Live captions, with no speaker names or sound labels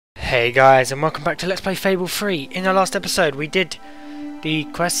Hey guys, and welcome back to Let's Play Fable 3. In our last episode we did the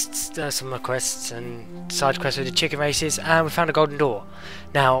quests, some of the quests and side quests with the chicken races, and we found a golden door.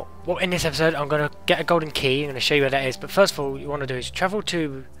 Now, in this episode I'm going to get a golden key. I'm going to show you where that is, but first of all what you want to do is travel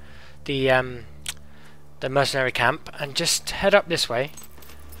to the mercenary camp and just head up this way.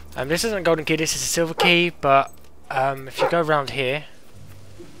 This isn't a golden key, this is a silver key, but if you go around here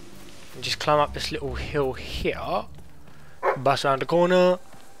and just climb up this little hill here, bust around the corner,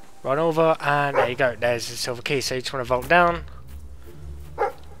 run over, and there you go, there's the silver key. So you just want to vault down.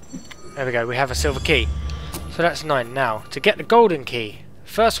 There we go, we have a silver key. So that's 9. Now, to get the golden key,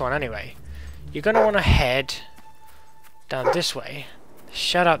 first one anyway, you're going to want to head down this way.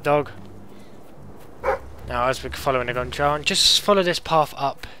 Shut up, dog. Now, as we're following the golden trail, and just follow this path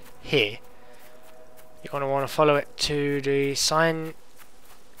up here. You're going to want to follow it to the sign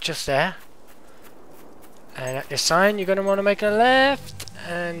just there. And at this sign, you're going to want to make a left,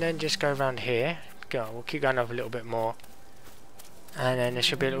 and then just go around here. Go, we'll keep going up a little bit more. And then there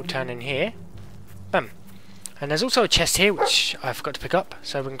should be a little turn in here. Bam. And there's also a chest here, which I forgot to pick up,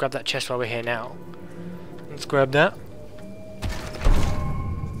 so we can grab that chest while we're here now. Let's grab that.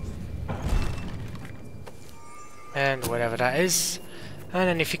 And whatever that is. And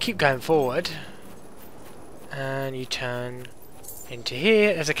then if you keep going forward, and you turn into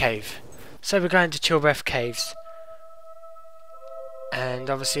here, there's a cave. So we're going to Chill Breath Caves. And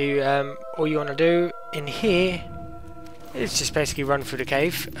obviously all you want to do in here is just basically run through the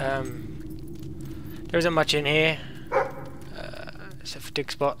cave. There isn't much in here except for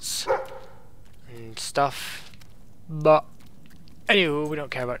dig spots and stuff, but anyway, we don't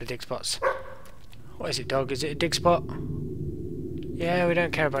care about the dig spots. What is it, dog? Is it a dig spot? Yeah, we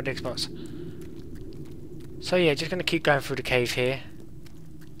don't care about dig spots. So yeah, just going to keep going through the cave here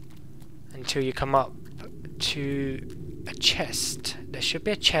until you come up to a chest. There should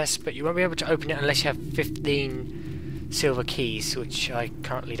be a chest, but you won't be able to open it unless you have 15 silver keys, which I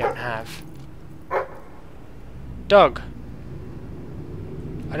currently don't have. Dog!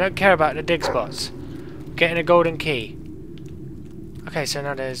 I don't care about the dig spots. I'm getting a golden key. Okay, so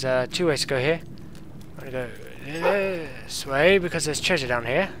now there's 2 ways to go here. I'm going to go this way because there's treasure down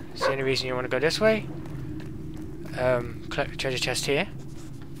here. It's the only reason you want to go this way. Collect the treasure chest here.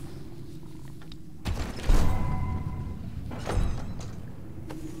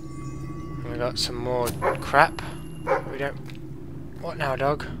 We got some more crap. We don't. What now,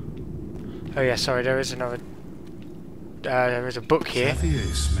 dog? Oh yeah, sorry. There is another. There is a book here.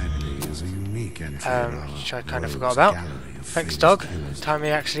 Which I kind of forgot about. Thanks, dog. Time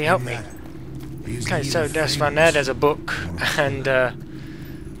you actually helped me. Okay, so just around there. There's a book and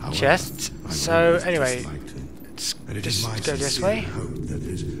chest. So anyway, let's just go this way.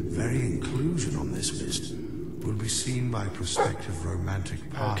 Will be seen by prospective romantic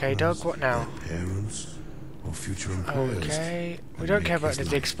partners, okay, dog, what now? Parents or future employers. Okay, we don't care about the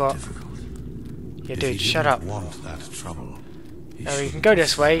dig spot. Yeah, dude, shut up. Now you can go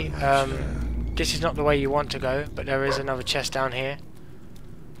this way. This is not the way you want to go, but there is another chest down here.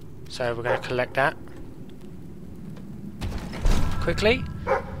 So we're going to collect that quickly.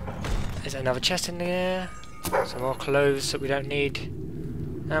 There's another chest in there. Some more clothes that we don't need.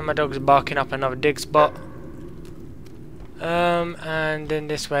 And my dog's barking up another dig spot. And then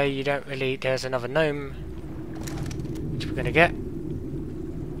this way you don't really, there's another gnome which we're gonna get.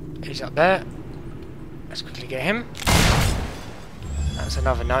 He's up there. Let's quickly get him. That's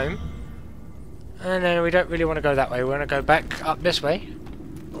another gnome. And then we don't really want to go that way, we want to go back up this way.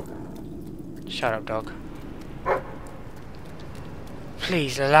 Shut up, dog.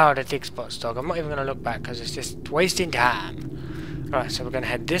 Please allow the dig spots, dog. I'm not even gonna look back because it's just wasting time. Right, so we're gonna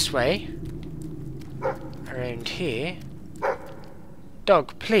head this way. Around here.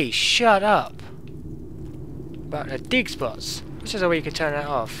 Dog, please shut up about the dig spots. This is a way you can turn that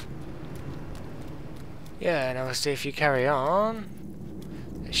off. Yeah, and obviously if you carry on,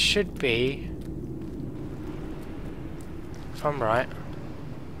 it should be, if I'm right,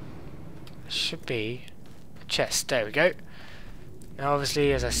 it should be a chest. There we go. Now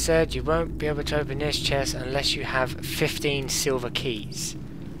obviously, as I said, you won't be able to open this chest unless you have 15 silver keys.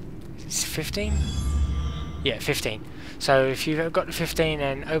 Is it 15? Yeah, 15. So if you've got the 15,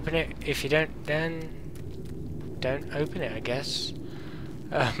 then open it. If you don't, then don't open it, I guess.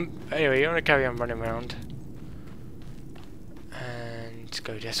 Anyway, you want to carry on running around and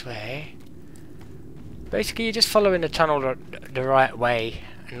go this way. Basically, you're just following the tunnel the right way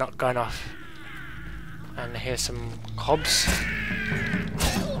and not going off. And here's some cobs.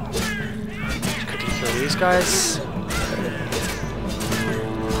 Just quickly kill these guys.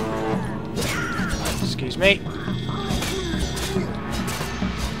 Excuse me.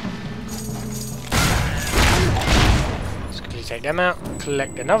 take them out.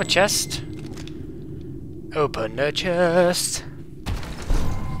 Collect another chest. Open the chest.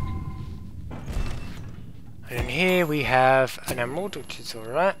 And in here we have an emerald, which is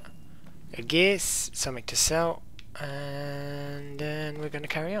alright. A gears, something to sell. And then we're going to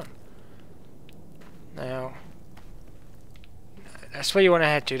carry on. Now, that's where you want to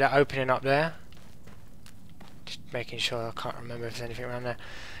head to, that opening up there. Just making sure, I can't remember if there's anything around there.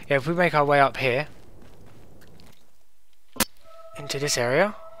 Yeah, if we make our way up here into this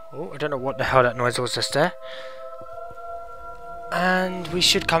area. Oh, I don't know what the hell that noise was just there. And we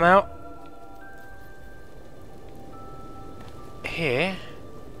should come out here.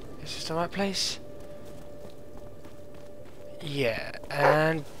 Is this the right place? Yeah,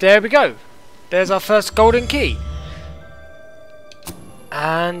 and there we go. There's our first golden key.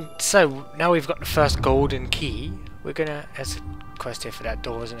 And so now we've got the first golden key. We're gonna, there's a quest here for that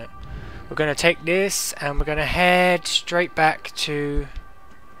door, isn't it? We're gonna take this and we're gonna head straight back to,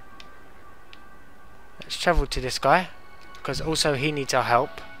 let's travel to this guy, because also he needs our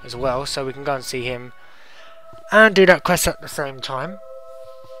help as well, so we can go and see him and do that quest at the same time.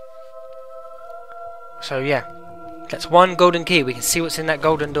 So yeah, that's one golden key. We can see what's in that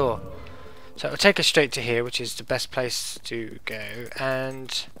golden door. So it'll take us straight to here, which is the best place to go,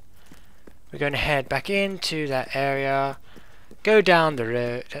 and we're going to head back into that area, go down the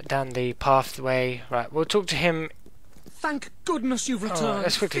road, down the pathway. Right, we'll talk to him. Thank goodness you've returned.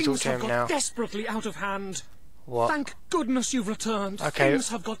 Let's quickly talk to him now. Desperately out of hand. What? Thank goodness you've returned. Okay. Things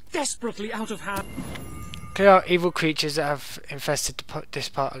have got desperately out of hand. Clear out evil creatures that have infested this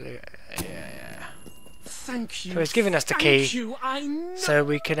part of the. Yeah. Thank you. So he's giving us the key, I know. so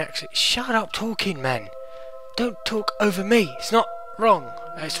we can actually shut up talking, man. Don't talk over me. It's not wrong.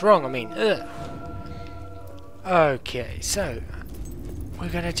 It's wrong. I mean, ugh. Okay, so we're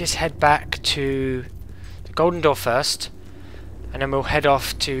gonna just head back to the golden door first, and then we'll head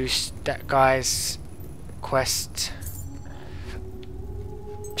off to that guy's quest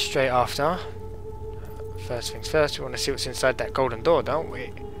straight after. First things first, we want to see what's inside that golden door, don't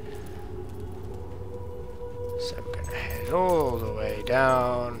we? So we're going to head all the way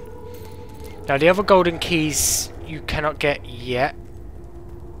down. Now the other golden keys you cannot get yet.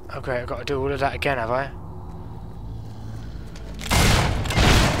 Okay, I've got to do all of that again, have I?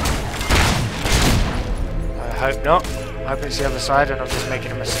 I hope not. I hope it's the other side and I'm just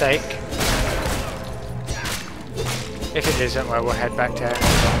making a mistake. If it isn't, well, we'll head back there.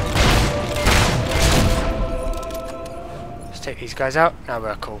 Let's take these guys out. Now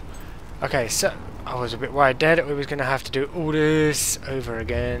we're cool. Okay, so I was a bit worried there that we was going to have to do all this over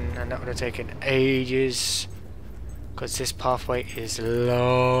again, and that would have taken ages, because this pathway is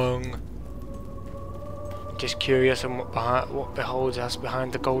long. Just curious on what beholds us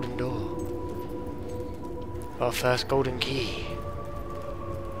behind the golden door. Our first golden key.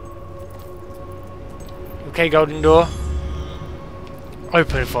 Okay, golden door.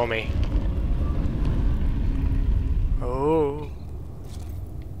 Open for me. Oh.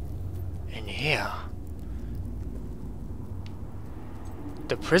 In here.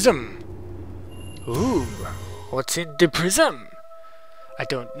 The prism. Ooh. What's in the prism? I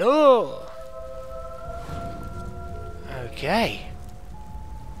don't know. Okay.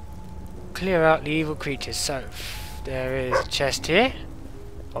 Clear out the evil creatures. So, there is a chest here.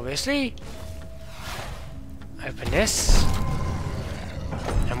 Obviously. Open this.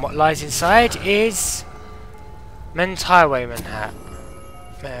 And what lies inside is men's highwayman hat.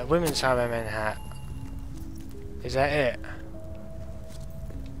 Women's highwayman hat. Is that it?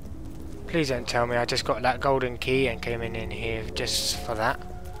 Please don't tell me I just got that golden key and came in here just for that.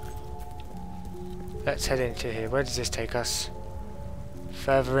 Let's head into here. Where does this take us?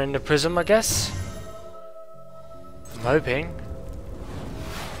 Further in the prism, I guess? I'm hoping.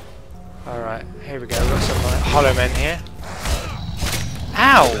 Alright, here we go. We've got some hollow men here.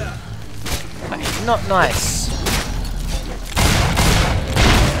 Ow! That is not nice.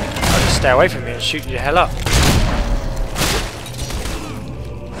 I'll just stay away from you and shoot you the hell up.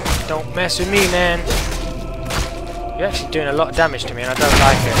 Don't mess with me, man. You're actually doing a lot of damage to me and I don't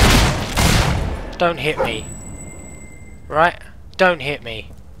like it. Don't hit me. Right? Don't hit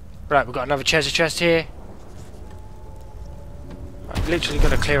me. Right, we've got another treasure chest here. I've literally got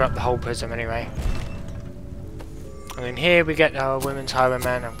to clear up the whole prism anyway. And in here we get our women's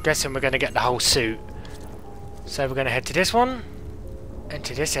highwayman. I'm guessing we're going to get the whole suit. So we're going to head to this one.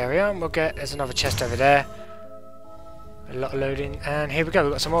 Into this area. And we'll get... There's another chest over there. A lot of loading. And here we go.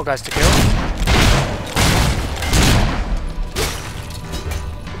 We've got some more guys to kill.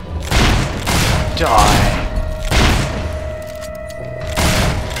 Die.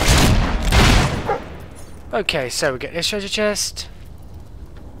 Okay, so we get this treasure chest.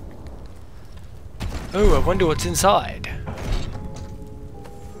 Oh, I wonder what's inside.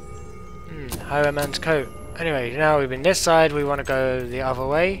 Highwayman's coat. Anyway, now we've been this side, we want to go the other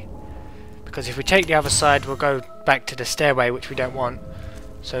way. Because if we take the other side, we'll go back to the stairway, which we don't want.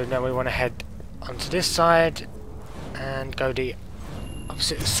 So now we want to head onto this side and go the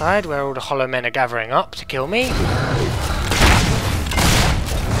opposite side where all the hollow men are gathering up to kill me.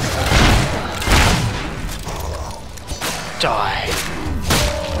 Die.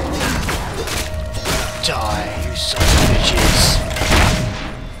 Die, you sons of bitches.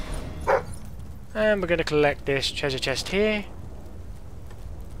 And we're going to collect this treasure chest here.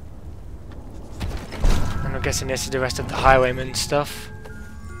 And I'm guessing this is the rest of the highwayman stuff.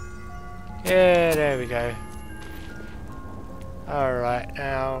 Yeah, there we go. Alright,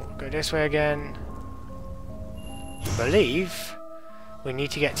 now go this way again. I believe we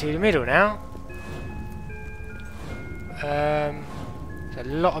need to get to the middle now. There's a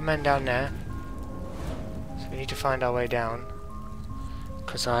lot of men down there. So we need to find our way down.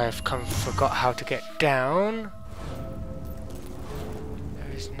 Because I've forgot how to get down.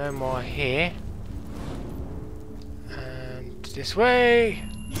 There is no more here. And this way.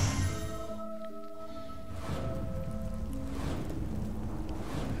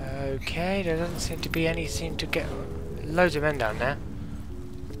 Okay, there doesn't seem to be anything to get. Loads of men down there.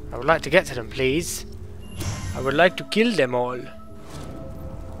 I would like to get to them, please. I would like to kill them all.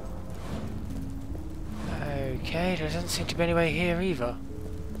 Okay, there doesn't seem to be any way here either.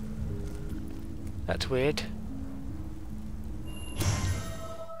 That's weird.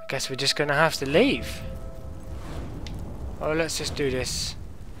 I guess we're just gonna have to leave. Oh, let's just do this.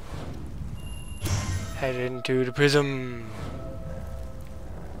 Head into the prism.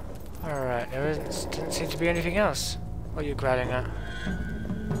 Alright, there doesn't seem to be anything else. What are you growling at?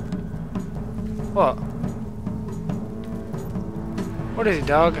 What? What is it,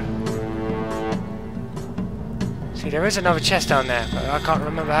 dog? See, there is another chest down there, but I can't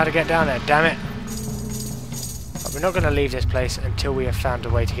remember how to get down there, damn it. But we're not going to leave this place until we have found a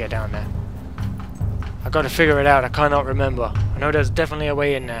way to get down there. I've got to figure it out, I cannot remember. I know there's definitely a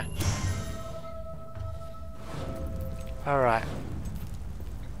way in there. Alright.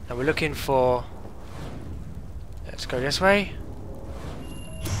 Now we're looking for... Let's go this way.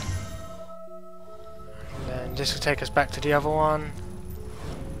 And then this will take us back to the other one.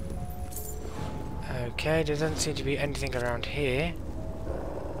 Okay, there doesn't seem to be anything around here.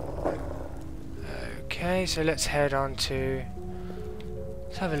 Okay, so let's head on to...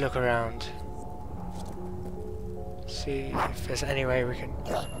 Let's have a look around. See if there's any way we can...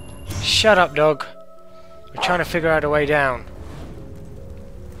 Shut up, dog! We're trying to figure out a way down.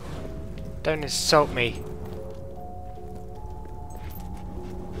 Don't insult me.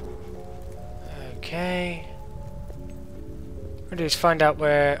 Okay. What we'll do is find out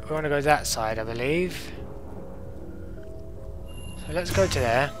where we want to go that side, I believe. So let's go to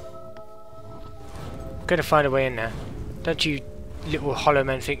there. I'm gonna find a way in there. Don't you little hollow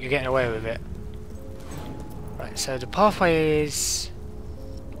men think you're getting away with it. Right, so the pathway is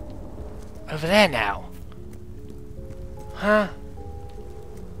over there now. Huh?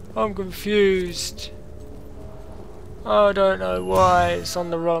 I'm confused. I don't know why it's on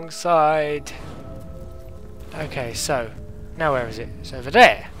the wrong side. Okay, so now where is it? It's over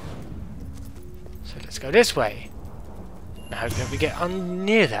there. So let's go this way. I hope that we get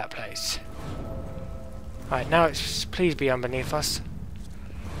near that place. Right, now it's please be underneath us.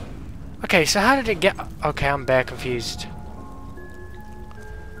 Okay, so how did it get? Okay, I'm bare confused.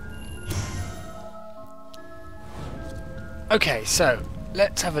 Okay, so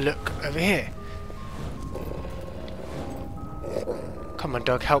let's have a look over here. Come on,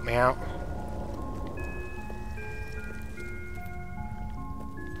 dog, help me out.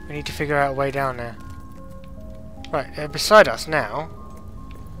 We need to figure out a way down there. Right, they're beside us now.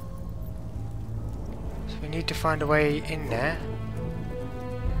 So we need to find a way in there.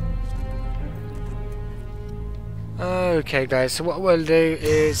 Okay, guys, so what we'll do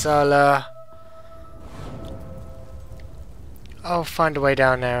is I'll find a way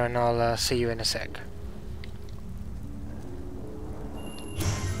down there and I'll see you in a sec.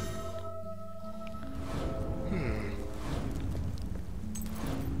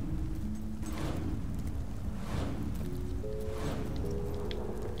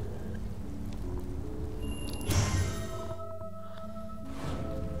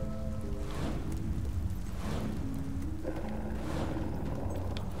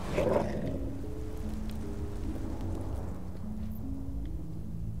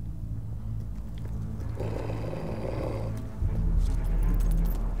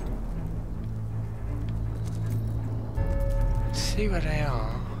 see where they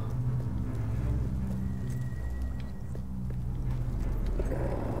are.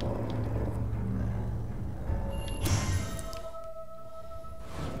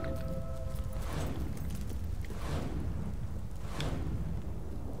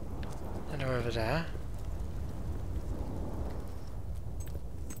 And they're over there.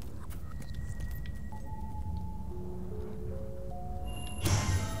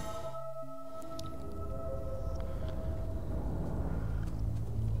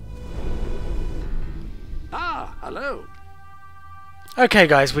 Ah, hello. Okay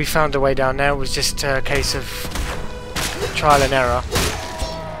guys, we found a way down there. It was just a case of trial and error.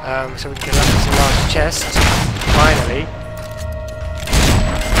 So we can open this large chest, finally.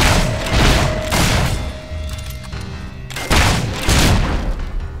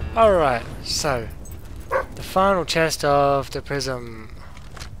 Alright, so the final chest of the prism.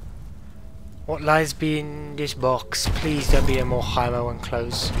 What lies in this box? Please don't be a more Hymo and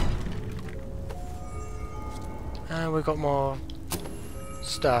close. And we've got more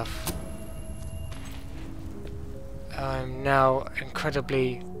stuff. I'm now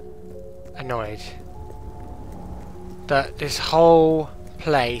incredibly annoyed that this whole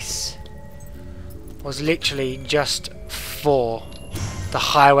place was literally just for the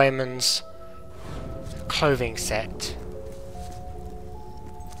highwayman's clothing set.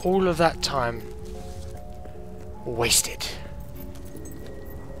 All of that time wasted.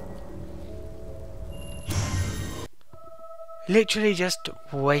 Literally just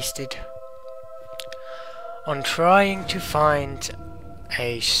wasted on trying to find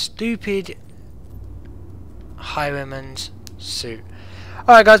a stupid highwayman's suit.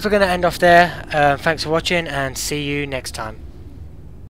 Alright guys, we're going to end off there. Thanks for watching and see you next time.